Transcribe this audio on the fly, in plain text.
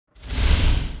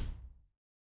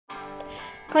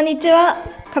こんにちは。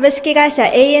株式会社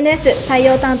ANS 採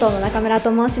用担当の中村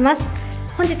と申します。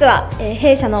本日は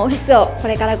弊社のオフィスをこ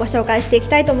れからご紹介していき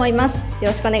たいと思います。よ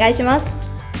ろしくお願いします。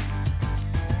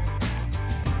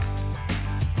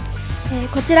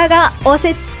こちらが応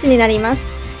接室になります。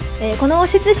この応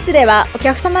接室ではお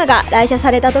客様が来社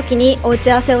された時にお打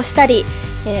ち合わせをしたり、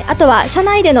あとは社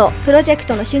内でのプロジェク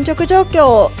トの進捗状況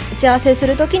を打ち合わせす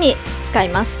る時に使い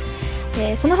ます。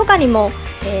その他にも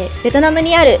ベトナム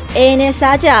にある ANS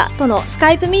アジアとのス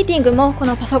カイプミーティングもこ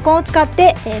のパソコンを使っ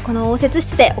てこの応接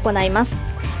室で行います。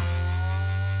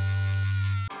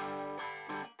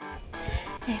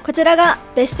こちらが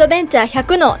ベストベンチャー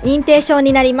100の認定証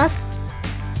になります。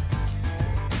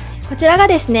こちらが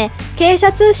ですね、経営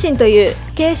者通信という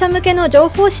経営者向けの情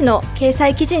報誌の掲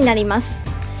載記事になります。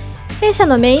弊社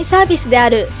のメインサービスであ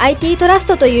る IT トラス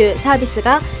トというサービス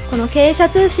がこの経営者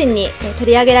通信に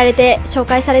取り上げられて紹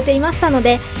介されていましたの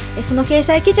で、その掲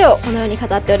載記事をこのように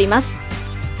飾っております。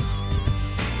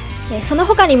その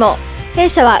他にも弊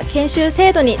社は研修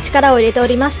制度に力を入れてお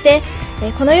りまして、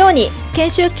このように研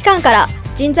修機関から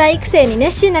人材育成に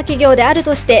熱心な企業である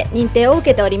として認定を受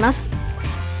けております。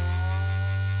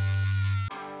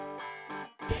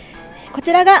こ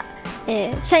ちらが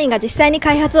社員が実際に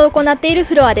開発を行っている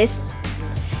フロアです。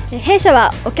弊社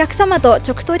はお客様と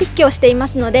直取引をしていま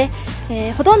すので、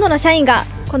ほとんどの社員が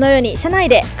このように社内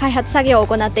で開発作業を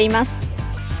行っています。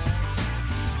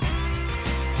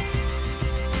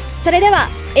それでは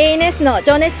ANS の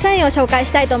情熱社員を紹介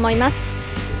したいと思います。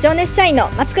情熱社員の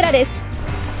松倉です。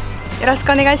よろし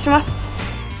くお願いします。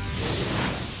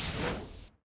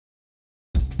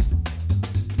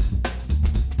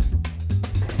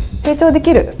成長で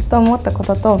きると思ったこ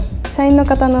とと、社員の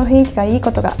方の雰囲気がいい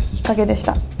ことがきっかけでし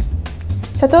た。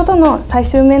社長との最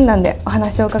終面談でお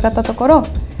話を伺ったところ、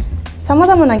さま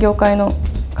ざまな業界の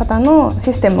方の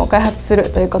システムを開発する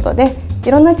ということで、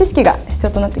いろんな知識が必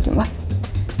要となってきます。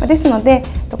ですので、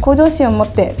向上心を持っ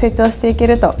て成長していけ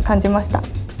ると感じました。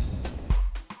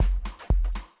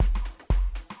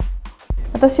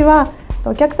私は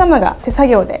お客様が手作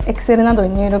業で Excel など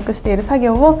に入力している作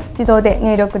業を自動で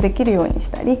入力できるようにし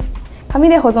たり、紙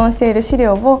で保存している資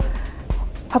料を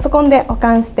パソコンで保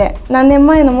管して何年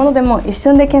前のものでも一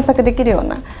瞬で検索できるよう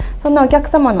な、そんなお客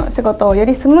様の仕事をよ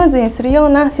りスムーズにするよう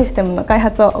なシステムの開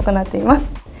発を行っていま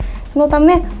す。そのた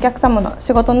めお客様の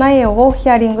仕事内容をヒ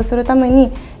アリングするため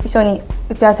に一緒に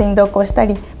打ち合わせに同行した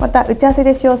り、また打ち合わせ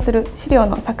で使用する資料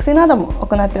の作成なども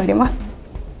行っております。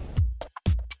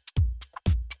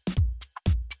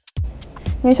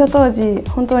入社当時、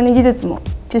本当に技術も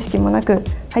知識もなく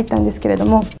入ったんですけれど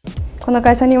も、この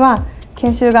会社には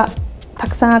研修がた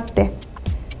くさんあって、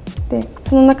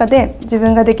その中で自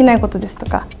分ができないことですと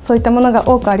か、そういったものが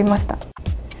多くありました。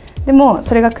でも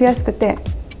それが悔しくて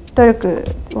努力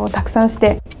をたくさんし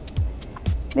て、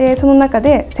その中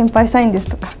で先輩社員です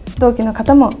とか同期の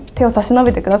方も手を差し伸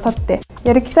べてくださって、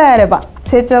やる気さえあれば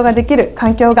成長ができる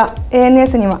環境が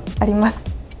ANS にはあります。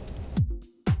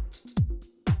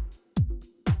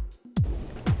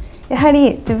やは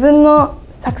り自分の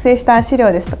作成した資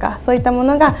料ですとか、そういったも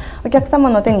のがお客様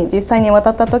の手に実際に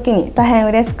渡った時に大変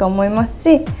嬉しく思います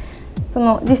し、そ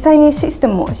の実際にシステ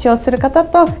ムを使用する方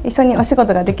と一緒にお仕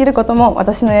事ができることも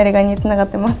私のやりがいにつながっ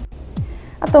てます。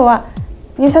あとは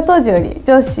入社当時より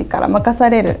上司から任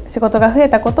される仕事が増え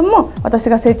たことも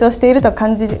私が成長していると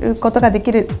感じることがで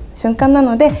きる瞬間な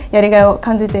ので、やりがいを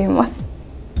感じています。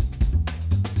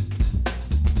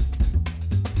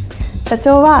社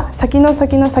長は先の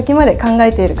先の先まで考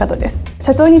えている方です。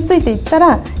社長についていった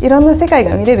らいろんな世界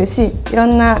が見れるし、いろ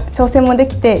んな挑戦もで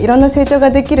きていろんな成長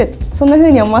ができる、そんな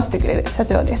風に思わせてくれる社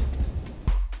長です。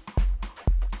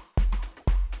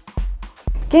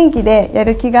元気でや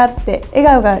る気があって笑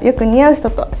顔がよく似合う人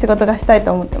と仕事がしたい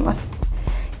と思っています。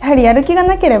やはりやる気が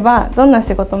なければどんな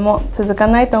仕事も続か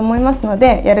ないと思いますの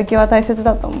で、やる気は大切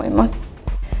だと思います。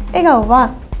笑顔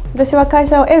は私は会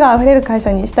社を笑顔あふれる会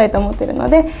社にしたいと思っているの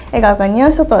で、笑顔が似合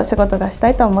う人と仕事がした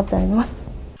いと思っております。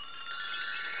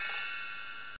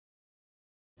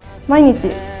毎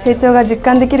日成長が実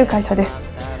感できる会社です。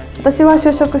私は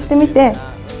就職してみて、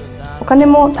お金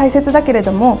も大切だけれ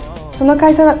ども、その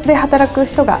会社で働く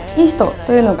人がいい人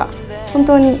というのが本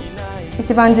当に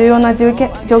一番重要な条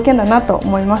件だなと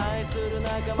思いま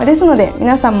す。ですので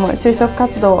皆さんも就職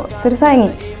活動をする際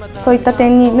にそういった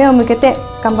点に目を向けて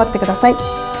頑張ってくださ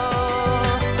い。